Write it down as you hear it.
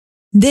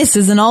This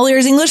is an All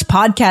Ears English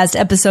podcast,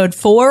 episode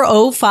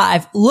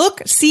 405.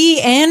 Look,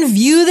 see, and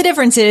view the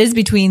differences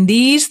between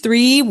these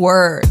three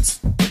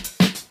words.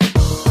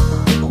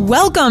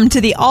 Welcome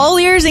to the All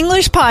Ears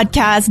English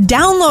podcast,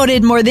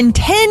 downloaded more than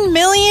 10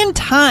 million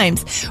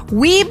times.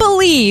 We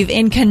believe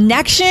in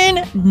connection,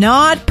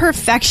 not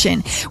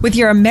perfection, with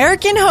your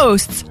American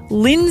hosts,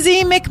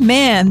 Lindsay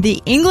McMahon, the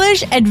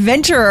English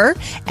adventurer,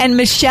 and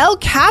Michelle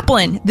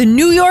Kaplan, the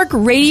New York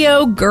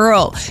radio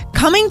girl,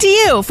 coming to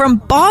you from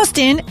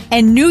Boston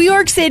and New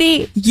York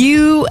City,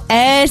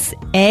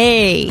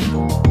 USA.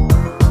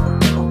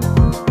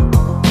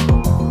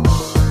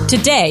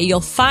 Today,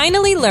 you'll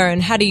finally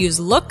learn how to use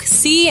look,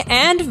 see,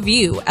 and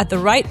view at the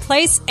right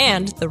place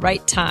and the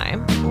right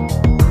time.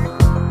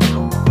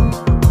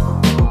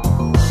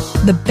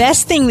 The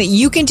best thing that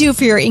you can do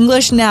for your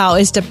English now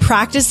is to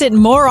practice it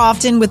more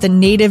often with a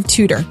native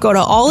tutor. Go to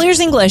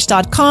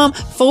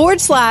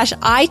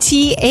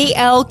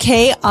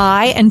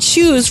allearsenglish.com/ITALKI and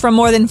choose from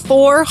more than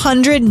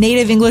 400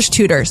 native English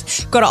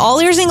tutors. Go to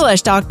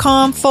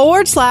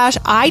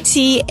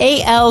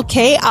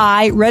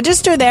allearsenglish.com/ITALKI.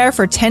 Register there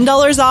for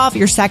 $10 off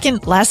your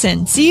second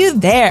lesson. See you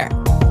there.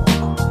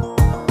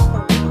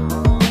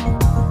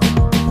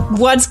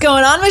 What's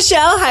going on,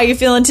 Michelle? How are you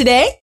feeling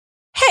today?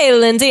 Hey,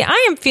 Lindsay,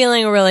 I am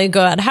feeling really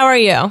good. How are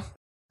you?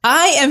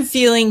 I am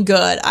feeling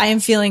good.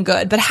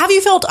 But have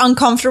you felt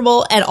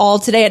uncomfortable at all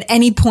today, at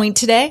any point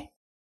today?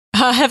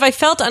 Have I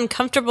felt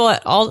uncomfortable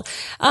at all?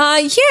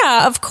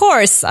 Yeah, of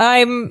course.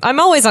 I'm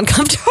always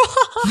uncomfortable.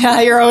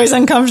 Yeah, you're always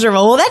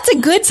uncomfortable. Well, that's a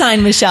good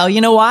sign, Michelle.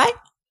 You know why?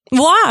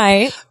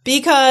 Why?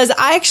 Because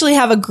I actually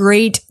have a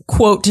great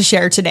quote to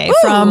share today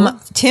from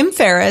Tim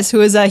Ferriss,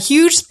 who is a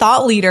huge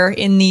thought leader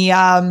in the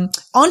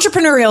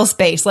entrepreneurial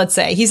space, let's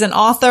say. He's an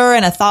author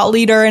and a thought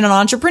leader and an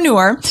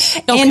entrepreneur.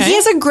 Okay. And he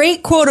has a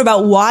great quote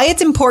about why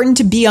it's important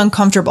to be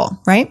uncomfortable,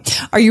 right?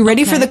 Are you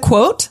ready for the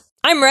quote?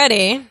 I'm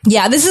ready.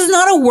 Yeah, this is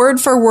not a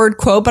word-for-word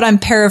quote, but I'm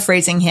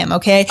paraphrasing him,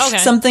 okay?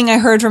 Something I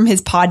heard from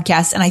his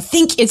podcast, and I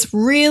think it's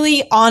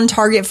really on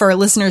target for our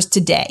listeners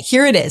today.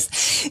 Here it is.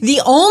 The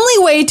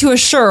only way to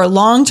assure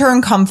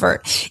long-term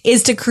comfort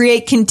is to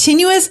create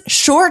continuous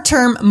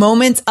short-term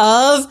moments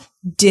of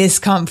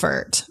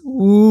discomfort.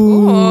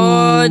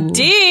 Ooh,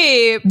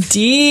 deep.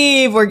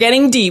 Deep. We're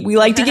getting deep. We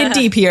like to get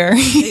deep here.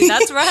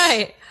 That's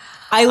right.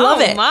 I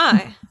love it.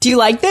 My. Do you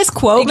like this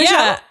quote, Michelle?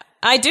 Yeah,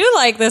 I do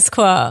like this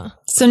quote.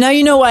 So now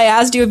you know why I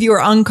asked you if you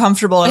were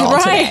uncomfortable at all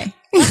today.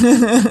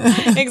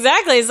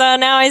 Exactly. So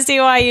now I see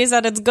why you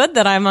said it's good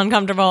that I'm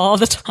uncomfortable all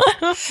the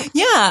time.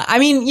 Yeah. I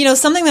mean,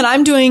 something that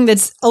I'm doing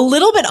that's a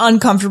little bit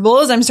uncomfortable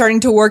is I'm starting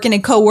to work in a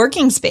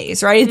co-working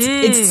space, right?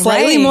 It's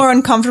slightly more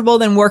uncomfortable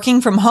than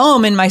working from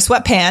home in my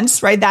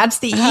sweatpants, right? That's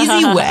the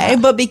easy way.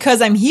 But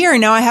because I'm here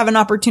now, I have an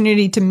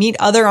opportunity to meet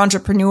other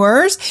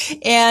entrepreneurs,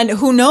 and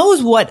who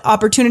knows what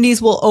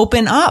opportunities will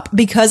open up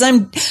because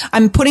I'm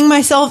putting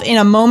myself in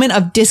a moment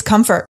of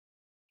discomfort.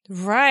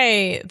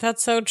 Right.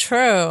 That's so true.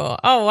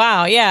 Oh,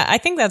 wow. Yeah. I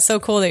think that's so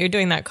cool that you're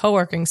doing that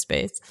co-working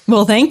space.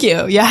 Well, thank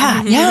you.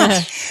 Yeah.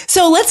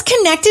 So let's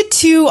connect it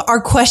to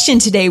our question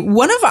today. I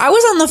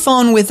was on the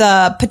phone with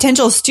a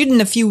potential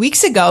student a few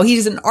weeks ago.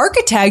 He's an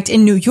architect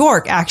in New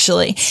York,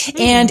 actually.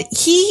 And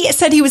he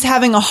said he was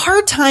having a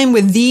hard time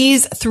with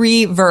these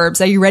three verbs.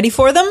 Are you ready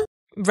for them?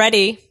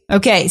 Ready.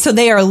 Okay. So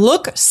they are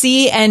look,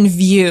 see, and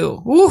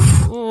view.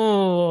 Oof.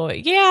 Ooh,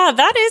 yeah,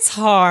 that is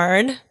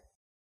hard.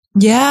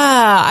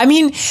 Yeah. I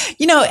mean,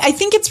 I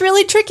think it's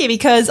really tricky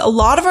because a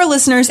lot of our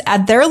listeners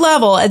at their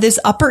level, at this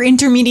upper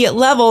intermediate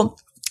level,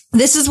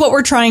 this is what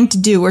we're trying to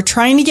do. We're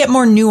trying to get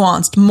more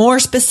nuanced, more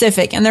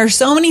specific. And there are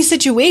so many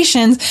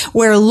situations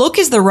where look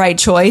is the right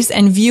choice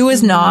and view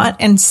is not,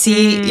 and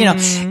see,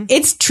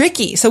 it's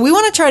tricky. So we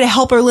want to try to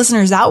help our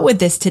listeners out with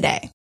this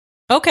today.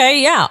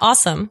 Okay. Yeah.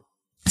 Awesome.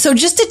 So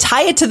just to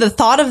tie it to the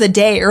thought of the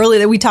day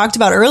that we talked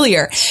about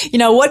earlier,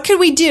 what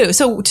could we do?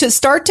 So to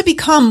start to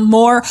become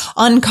more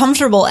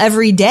uncomfortable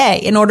every day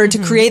in order to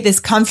create this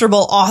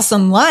comfortable,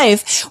 awesome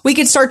life, we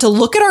could start to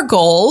look at our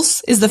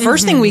goals is the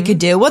first thing we could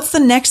do. What's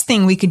the next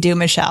thing we could do,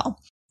 Michelle?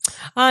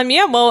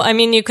 Yeah, well, I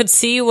mean, you could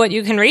see what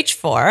you can reach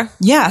for.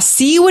 Yeah,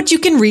 see what you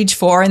can reach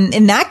for. And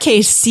in that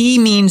case, see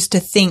means to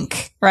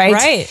think, right?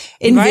 Right.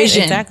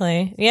 Envision. Right,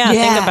 exactly. Yeah,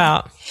 think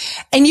about.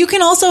 And you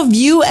can also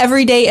view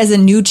every day as a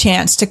new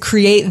chance to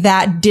create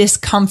that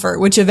discomfort,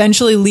 which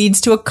eventually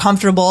leads to a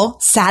comfortable,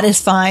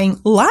 satisfying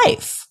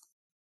life.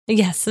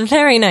 Yes,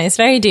 very nice,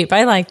 very deep.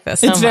 I like this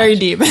so much. It's very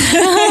deep.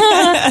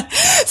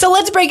 So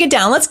let's break it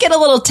down. Let's get a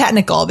little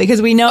technical because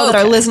we know that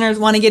our listeners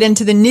want to get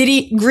into the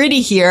nitty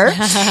gritty here.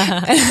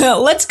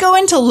 Let's go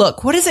into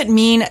look. What does it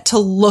mean to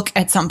look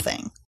at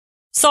something?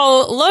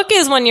 So look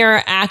is when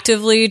you're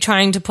actively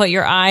trying to put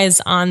your eyes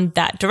on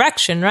that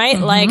direction, right?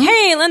 Like,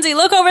 hey, Lindsay,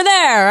 look over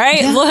there,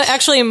 right? Yeah. Look,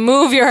 actually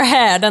move your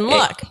head and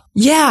look.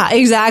 Yeah,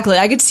 exactly.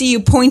 I could see you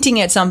pointing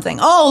at something.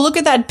 Oh, look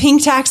at that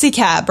pink taxi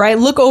cab, right?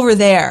 Look over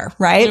there,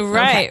 right?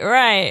 Right,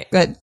 right.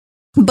 Good.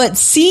 But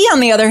C, on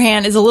the other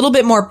hand, is a little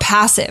bit more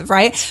passive,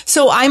 right?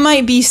 So I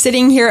might be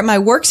sitting here at my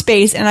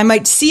workspace and I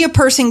might see a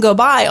person go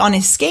by on a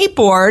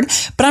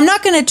skateboard, but I'm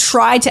not going to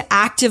try to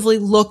actively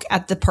look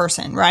at the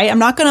person, right? I'm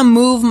not going to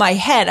move my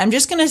head. I'm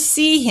just going to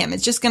see him.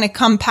 It's just going to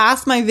come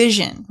past my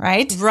vision,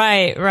 right?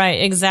 Right.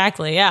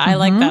 Exactly. Yeah, I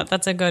like that.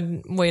 That's a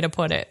good way to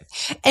put it.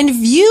 And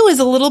view is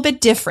a little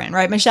bit different,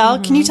 right, Michelle?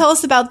 Can you tell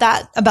us about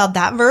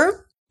that verb?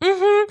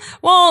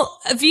 Well,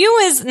 view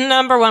is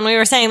number one. We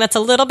were saying that's a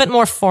little bit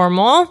more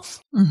formal.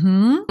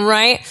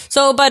 Right?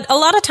 So, but a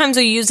lot of times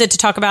we use it to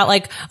talk about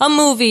like a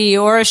movie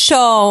or a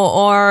show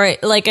or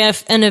like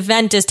if an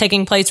event is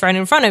taking place right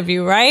in front of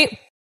you, right?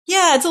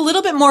 Yeah, it's a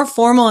little bit more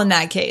formal in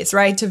that case,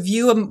 right? To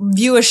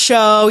view a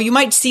show, you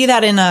might see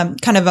that in a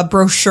kind of a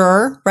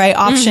brochure, right?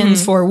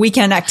 Options for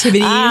weekend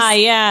activities.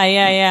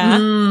 Yeah.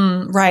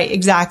 Right,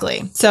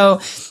 exactly. So,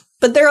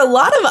 but there are a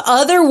lot of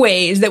other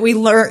ways that we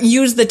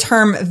use the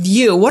term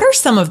view. What are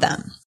some of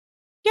them?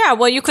 Yeah,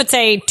 well, you could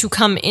say to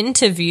come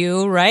into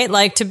view, right?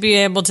 Like to be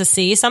able to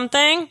see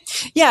something.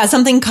 Yeah,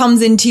 something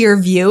comes into your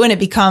view and it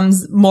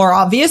becomes more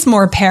obvious,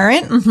 more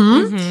apparent.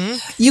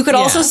 You could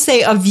also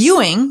say a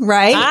viewing,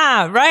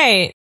 right?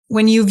 Right.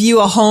 When you view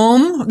a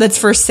home that's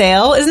for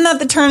sale, isn't that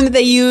the term that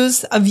they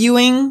use, a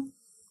viewing?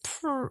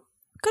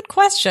 Good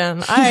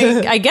question.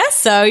 I guess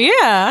so.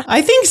 Yeah,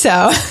 I think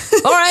so.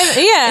 Or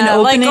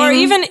like, or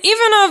even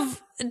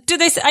of,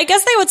 I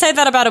guess they would say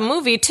that about a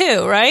movie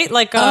too, right?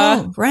 Like,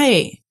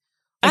 right.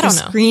 Like I don't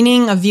know.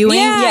 Screening, a viewing.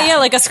 Yeah,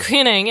 like a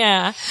screening.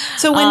 Yeah.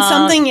 So when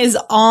something is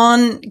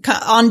on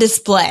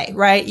display,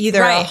 right?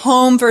 Either a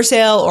home for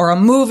sale or a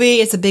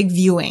movie, it's a big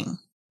viewing.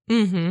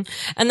 And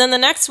then the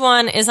next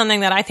one is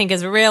something that I think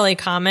is really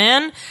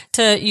common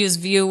to use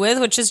view with,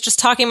 which is just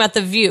talking about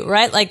the view,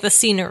 right? Like the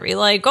scenery.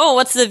 Like, oh,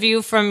 what's the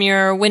view from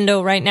your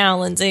window right now,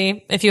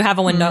 Lindsay? If you have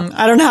a window.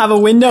 I don't have a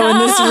window in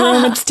this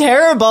room. It's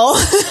terrible.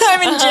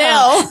 I'm in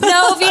jail.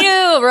 No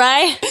view,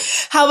 right?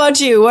 How about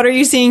you? What are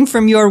you seeing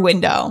from your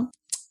window?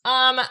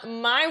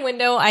 My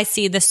window, I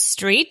see the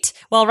street.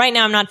 Well, right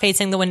now I'm not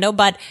facing the window,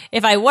 but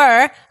if I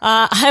were,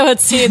 I would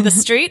see the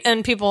street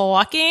and people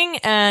walking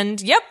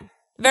and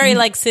very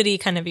like city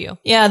kind of view.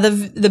 Yeah,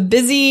 the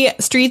busy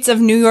streets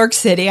of New York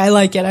City. I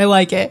like it.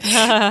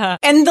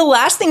 And the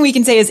last thing we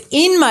can say is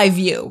in my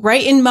view,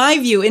 right? In my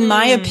view, in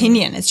my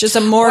opinion. It's just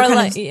a more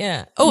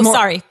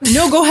sorry.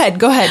 No, go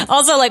ahead.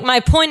 Also like my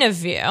point of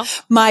view.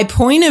 My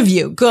point of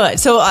view. Good.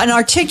 So an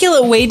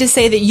articulate way to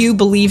say that you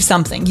believe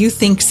something, you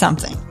think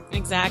something.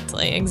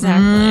 Exactly.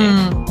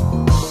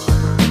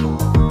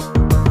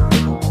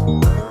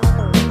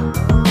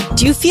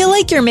 Do you feel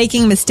like you're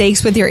making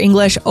mistakes with your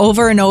English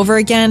over and over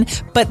again,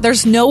 but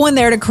there's no one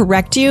there to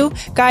correct you?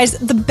 Guys,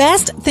 the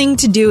best thing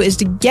to do is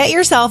to get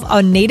yourself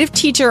a native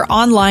teacher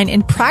online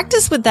and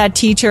practice with that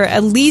teacher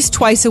at least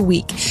twice a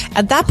week.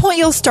 At that point,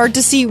 you'll start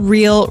to see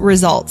real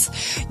results.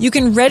 You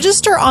can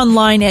register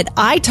online at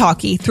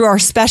italki through our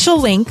special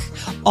link,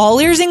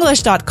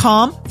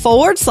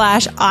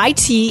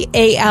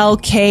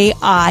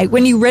 allearsenglish.com/ITALKI.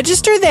 When you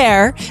register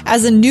there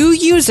as a new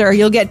user,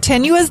 you'll get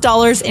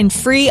 $10 in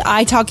free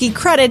italki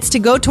credits to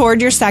go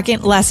toward your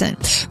second lesson.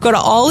 Go to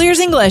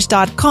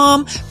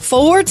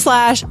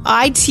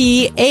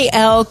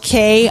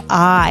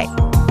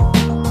allearsenglish.com/ITALKI.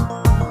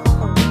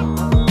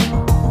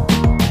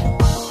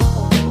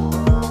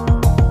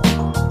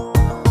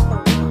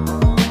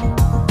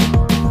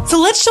 So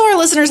let's show our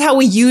listeners how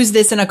we use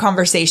this in a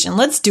conversation.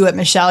 Let's do it,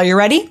 Michelle. You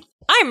ready?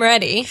 I'm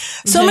ready.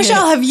 So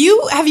Michelle, have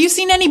you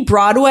seen any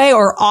Broadway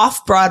or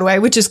off Broadway,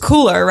 which is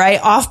cooler,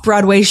 right? Off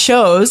Broadway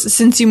shows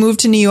since you moved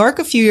to New York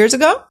a few years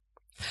ago?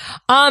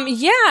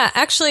 Yeah,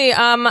 actually,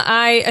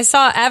 I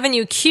saw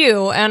Avenue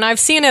Q and I've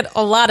seen it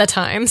a lot of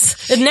times.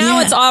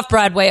 Now it's off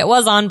Broadway. It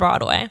was on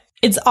Broadway.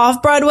 It's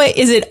off Broadway.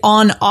 Is it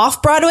on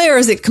off Broadway or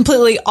is it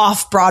completely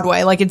off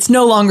Broadway? Like it's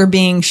no longer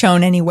being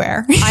shown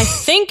anywhere? I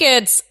think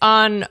it's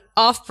on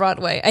off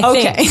Broadway. I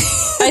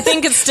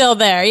think it's still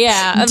there.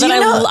 Yeah. But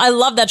I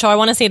love that show. I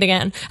want to see it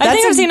again. I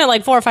think I've seen it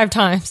like 4 or 5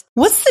 times.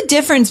 What's the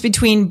difference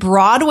between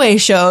Broadway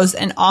shows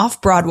and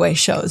off Broadway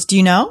shows? Do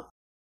you know?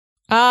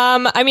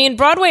 I mean,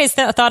 Broadway is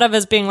thought of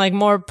as being like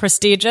more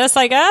prestigious,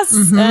 I guess.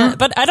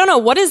 But I don't know.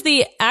 What is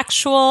the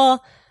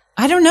actual...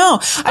 I don't know.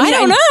 I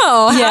don't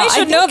know. Yeah, I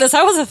should know this.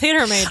 I was a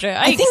theater major.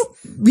 I think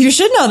you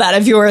should know that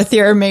if you were a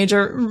theater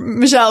major,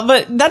 Michelle,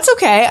 but that's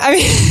okay. I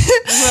mean,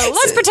 well,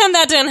 let's pretend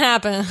that didn't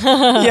happen.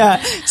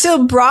 Yeah.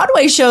 So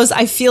Broadway shows,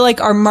 I feel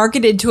like, are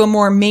marketed to a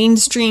more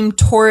mainstream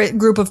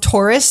group of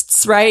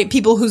tourists, right?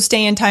 People who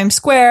stay in Times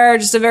Square,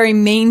 just a very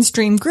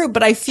mainstream group.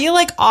 But I feel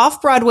like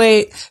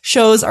off-Broadway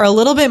shows are a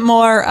little bit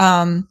more,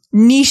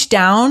 niche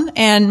down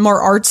and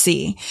more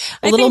artsy.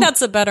 I think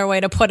that's a better way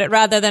to put it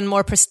rather than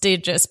more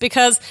prestigious,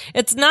 because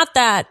it's not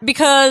that,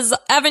 because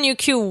Avenue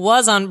Q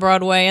was on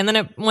Broadway and then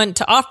it went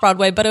to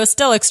off-Broadway, but it was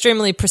still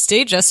extremely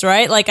prestigious,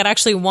 right? Like it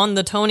actually won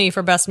the Tony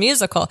for Best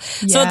Musical.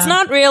 Yeah. So it's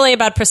not really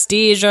about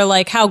prestige or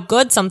like how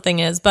good something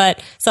is,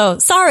 but so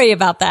sorry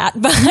about that.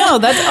 But no,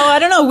 I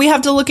don't know. We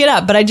have to look it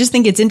up, but I just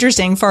think it's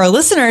interesting for our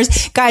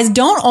listeners. Guys,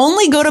 don't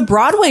only go to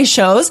Broadway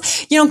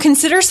shows,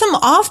 consider some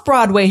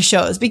off-Broadway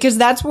shows, because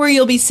that's where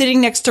you'll be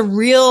sitting next to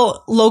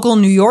real local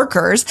New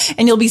Yorkers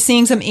and you'll be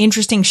seeing some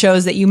interesting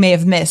shows that you may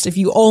have missed if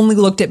you only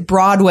looked at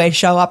Broadway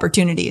show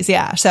opportunities.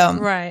 Yeah. So.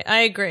 Right.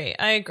 I agree.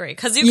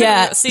 Cause you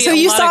can see so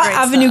you saw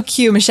Avenue stuff.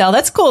 Q, Michelle.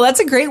 That's cool. That's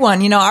a great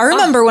one. I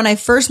remember when I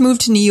first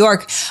moved to New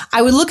York,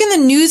 I would look in the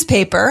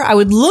newspaper.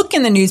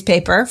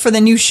 For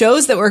the new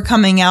shows that were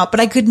coming out, but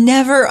I could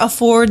never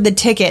afford the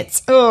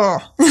tickets.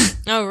 Ugh.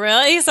 Oh,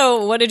 really?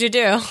 So what did you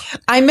do?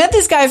 I met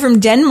this guy from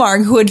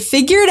Denmark who had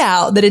figured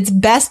out that it's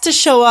best to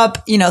show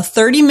up,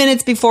 30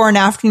 minutes before an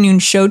afternoon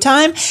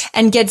showtime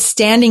and get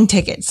standing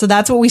tickets. So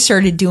that's what we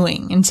started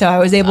doing. And so I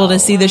was able to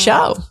see the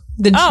show.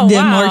 The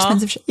more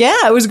expensive show.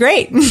 Yeah, it was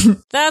great.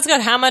 That's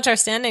good. How much are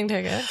standing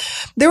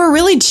tickets? They were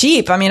really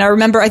cheap. I mean,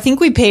 I think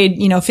we paid,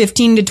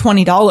 $15 to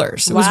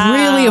 $20. It was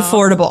really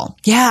affordable.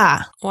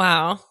 Yeah.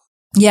 Wow.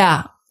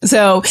 Yeah.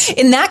 So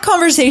in that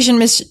conversation,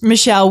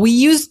 Michelle, we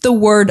used the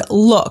word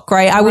look,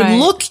 right? I would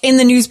look in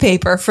the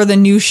newspaper for the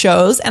new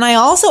shows. And I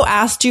also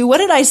asked you, what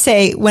did I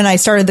say when I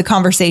started the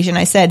conversation?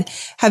 I said,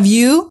 have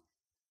you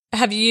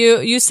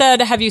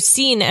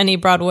seen any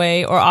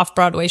Broadway or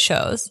off-Broadway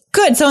shows?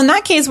 Good. So in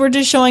that case, we're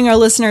just showing our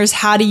listeners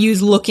how to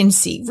use look and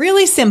see.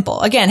 Really simple.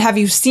 Again, have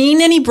you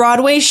seen any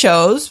Broadway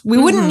shows? We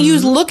wouldn't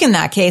use look in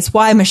that case.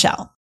 Why,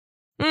 Michelle?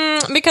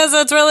 Because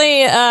it's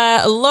really,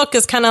 look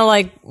is kind of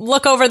like,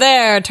 look over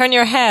there, turn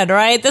your head,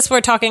 right? We're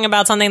talking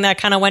about something that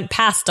kind of went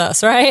past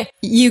us, right?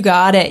 You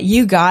got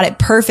it.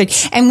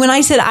 Perfect. And when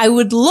I said I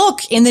would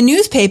look in the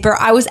newspaper,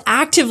 I was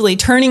actively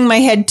turning my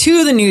head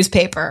to the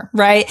newspaper,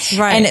 right?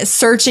 Right. And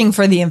searching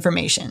for the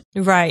information.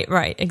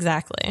 Right.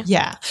 Exactly.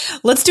 Yeah.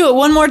 Let's do it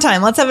one more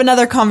time. Let's have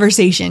another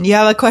conversation. You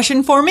have a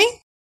question for me?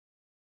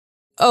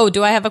 Oh,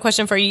 do I have a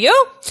question for you?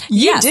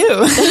 You do.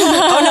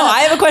 Oh, no,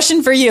 I have a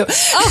question for you.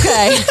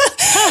 Okay.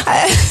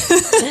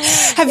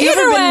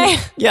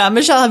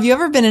 Michelle, have you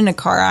ever been in a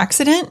car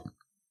accident?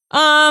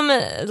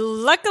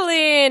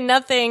 Luckily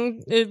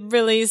nothing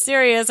really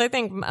serious. I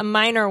think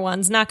minor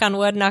ones. Knock on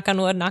wood, knock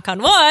on wood, knock on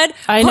wood.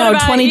 I know,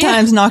 20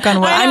 times knock on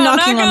wood. I'm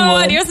knocking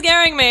on wood. You're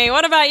scaring me.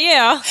 What about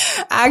you?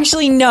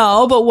 Actually,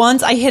 no, but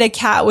once I hit a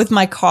cat with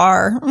my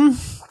car.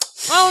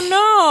 Oh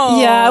no.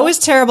 Yeah, it was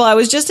terrible. I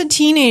was just a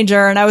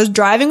teenager and I was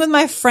driving with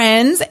my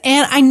friends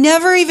and I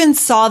never even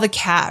saw the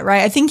cat,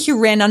 right? I think he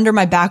ran under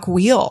my back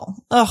wheel.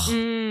 Ugh.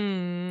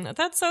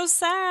 That's so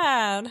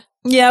sad.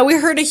 Yeah, we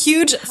heard a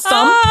huge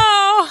thump.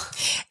 Oh.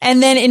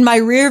 And then in my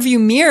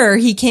rearview mirror,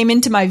 he came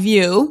into my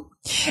view.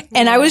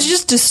 And I was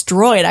just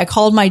destroyed. I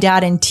called my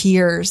dad in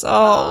tears.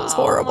 Oh, it was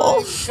horrible.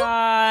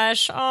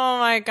 Oh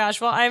my gosh.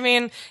 Well, I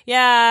mean,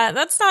 yeah,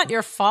 that's not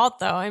your fault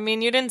though. I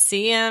mean, you didn't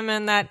see him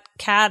and that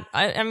cat,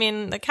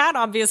 the cat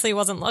obviously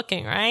wasn't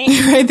looking, right?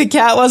 Right. The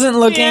cat wasn't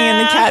looking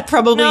and the cat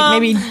probably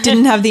maybe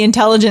didn't have the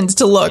intelligence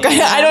to look.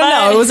 Yeah, I don't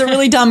know. It was a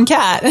really dumb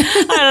cat. I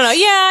don't know.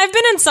 Yeah, I've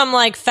been in some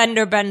like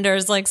fender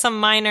benders, like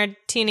some minor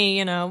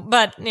teeny,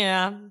 but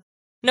yeah,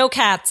 no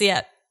cats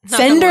yet.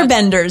 Fender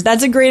benders.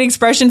 That's a great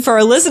expression for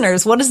our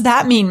listeners. What does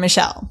that mean,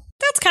 Michelle?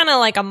 That's kind of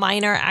like a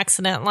minor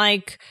accident,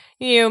 like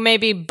you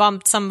maybe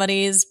bumped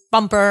somebody's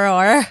bumper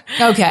or,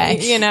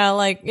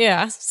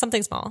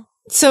 something small.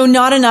 So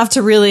not enough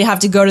to really have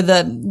to go to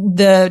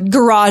the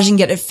garage and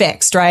get it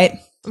fixed, right?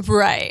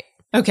 Right.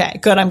 Okay,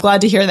 good. I'm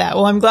glad to hear that.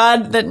 Well, I'm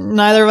glad that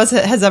neither of us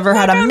has ever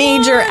had a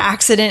major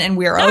accident and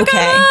we're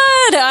okay.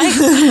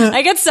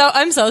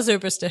 I'm so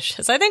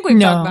superstitious. I think we've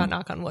talked about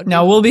knock on wood.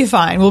 No, we'll be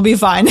fine.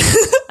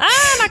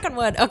 Knock on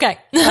wood. Okay.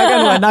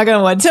 Knock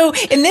on wood. So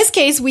in this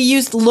case, we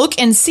used look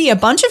and see a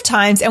bunch of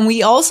times and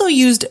we also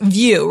used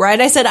view, right?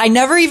 I said I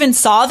never even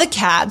saw the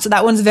cat. So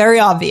that one's very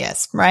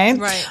obvious, right?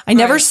 Right. I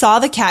never saw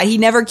the cat. He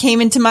never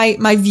came into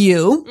my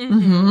view.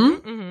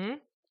 Mm-hmm.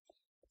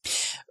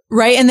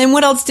 Right. And then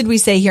what else did we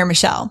say here,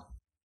 Michelle?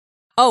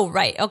 Oh,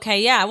 right.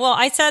 Okay. Yeah. Well,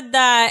 I said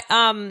that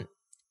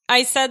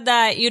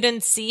you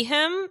didn't see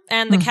him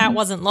and the cat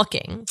wasn't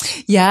looking.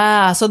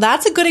 Yeah. So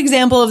that's a good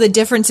example of the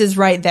differences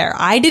right there.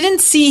 I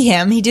didn't see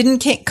him. He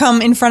didn't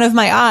come in front of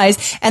my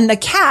eyes and the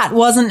cat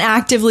wasn't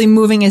actively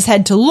moving his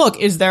head to look.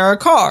 Is there a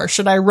car?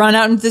 Should I run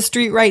out into the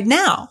street right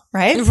now?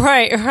 Right?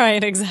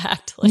 Right.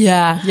 Exactly.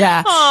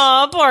 Yeah.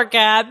 Oh, poor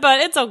cat. But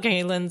it's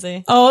okay,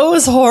 Lindsay. Oh, it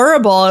was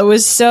horrible.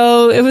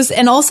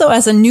 And also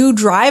as a new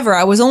driver,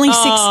 I was only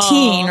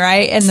 16,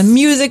 right? And the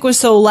music was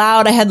so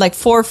loud. I had like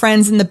 4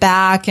 friends in the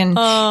back and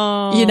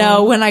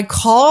when I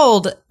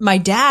called my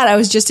dad, I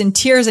was just in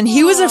tears and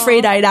he was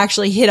afraid I'd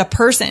actually hit a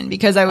person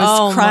because I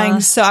was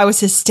crying. So I was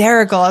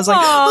hysterical. I was like,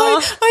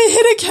 I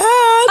hit a cat.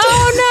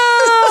 Oh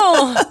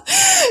no.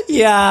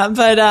 Yeah,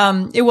 but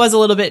it was a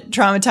little bit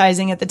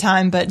traumatizing at the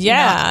time, but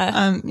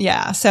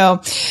yeah.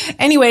 So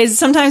anyways,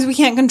 sometimes we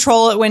can't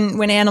control it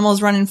when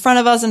animals run in front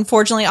of us.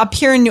 Unfortunately,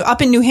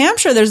 up in New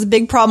Hampshire, there's a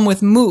big problem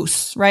with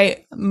moose,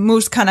 right?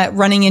 Moose kind of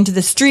running into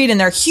the street, and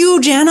they're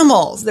huge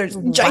animals. They're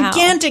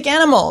gigantic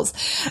animals.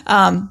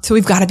 So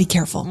we've got to be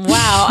careful.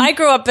 Wow. I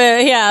grew up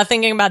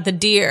thinking about the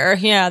deer.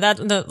 Yeah,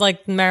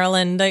 like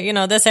Maryland,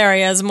 this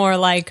area is more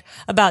like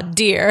about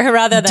deer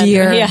rather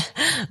than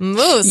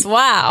moose.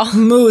 Wow.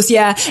 Moose,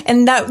 yeah.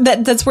 And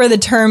that's where the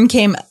term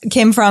came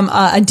from,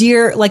 a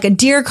deer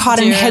caught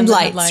in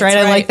headlights, right?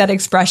 I like that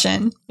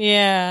expression.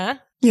 Yeah.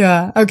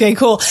 Yeah. Okay,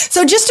 cool.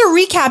 So just to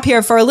recap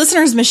here for our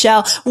listeners,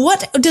 Michelle,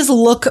 what does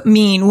look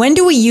mean? When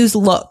do we use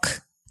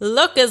look?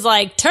 Look is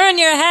like turn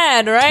your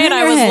head, right?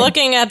 I was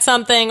looking at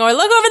something, or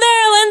look over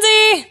there,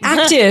 Lindsay.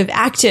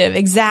 Active,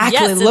 exactly.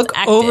 Yes, look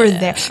over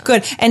there.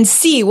 Good. And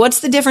see, what's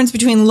the difference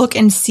between look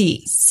and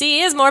see?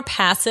 See is more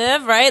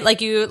passive, right?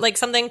 Like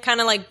something kind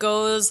of like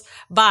goes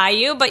by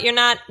you, but you're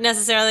not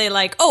necessarily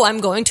like, oh, I'm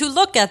going to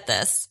look at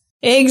this.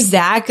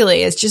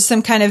 Exactly. It's just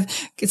some kind of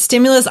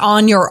stimulus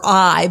on your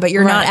eye, but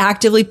you're not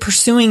actively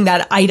pursuing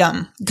that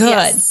item.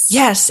 Good.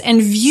 Yes.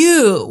 And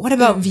view. What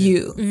about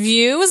view?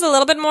 View is a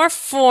little bit more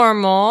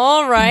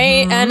formal,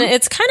 right? Mm-hmm. And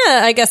it's kind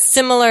of, I guess,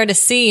 similar to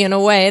see in a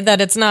way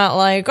that it's not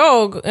like,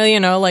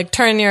 like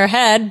turn your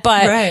head,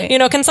 but,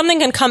 something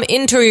can come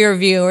into your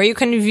view, or you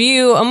can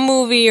view a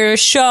movie or a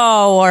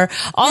show, or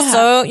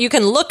also you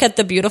can look at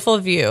the beautiful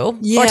view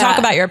or talk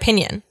about your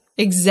opinion.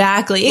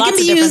 Exactly. It can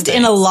be used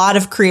in a lot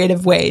of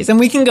creative ways, and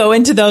we can go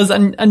into those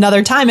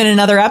another time in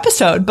another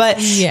episode.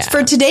 But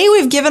for today,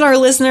 we've given our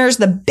listeners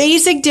the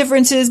basic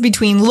differences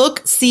between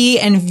look, see,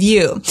 and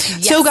view.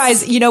 Yes. So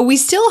guys, we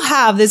still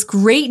have this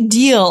great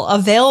deal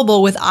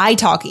available with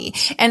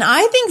italki. And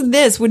I think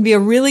this would be a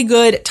really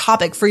good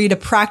topic for you to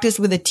practice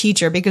with a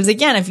teacher, because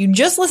again, if you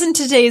just listen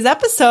to today's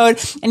episode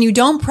and you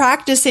don't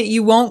practice it,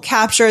 you won't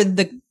capture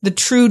the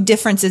true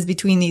differences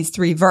between these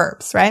three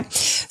verbs, right?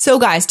 So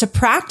guys, to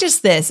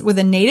practice this with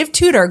a native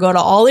tutor, go to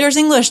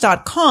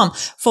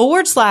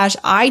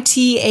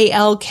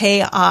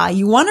allearsenglish.com/italki.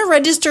 You want to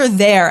register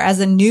there as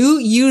a new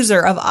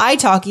user of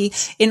italki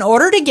in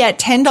order to get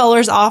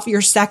 $10 off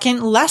your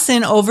second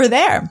lesson over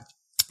there.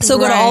 So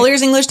go to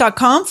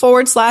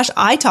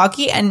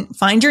allearsenglish.com/italki and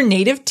find your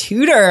native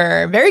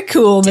tutor. Very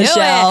cool,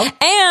 Michelle.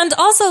 And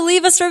also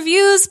leave us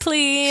reviews,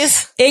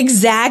 please.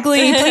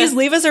 Exactly. Please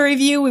leave us a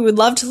review. We would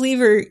love to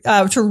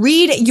to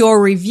read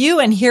your review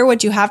and hear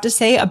what you have to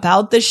say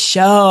about the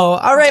show.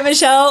 All right,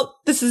 Michelle,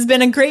 this has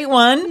been a great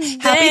one.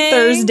 Happy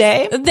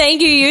Thursday.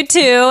 Thank you. You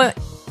too.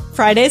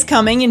 Friday's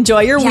coming.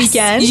 Enjoy your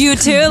weekend. You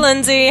too,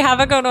 Lindsay.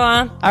 Have a good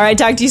one. All right.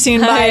 Talk to you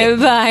soon. Bye.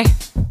 Bye.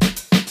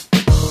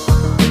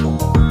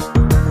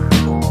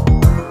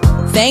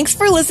 Thanks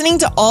for listening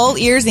to All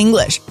Ears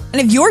English.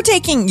 And if you're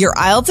taking your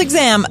IELTS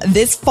exam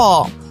this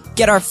fall,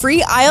 get our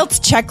free IELTS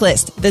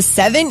checklist, the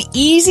 7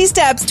 easy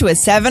steps to a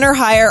 7 or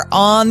higher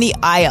on the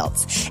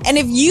IELTS. And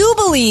if you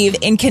believe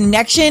in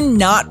connection,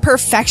 not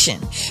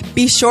perfection,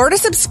 be sure to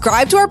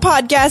subscribe to our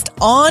podcast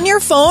on your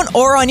phone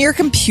or on your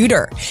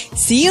computer.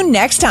 See you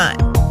next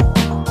time.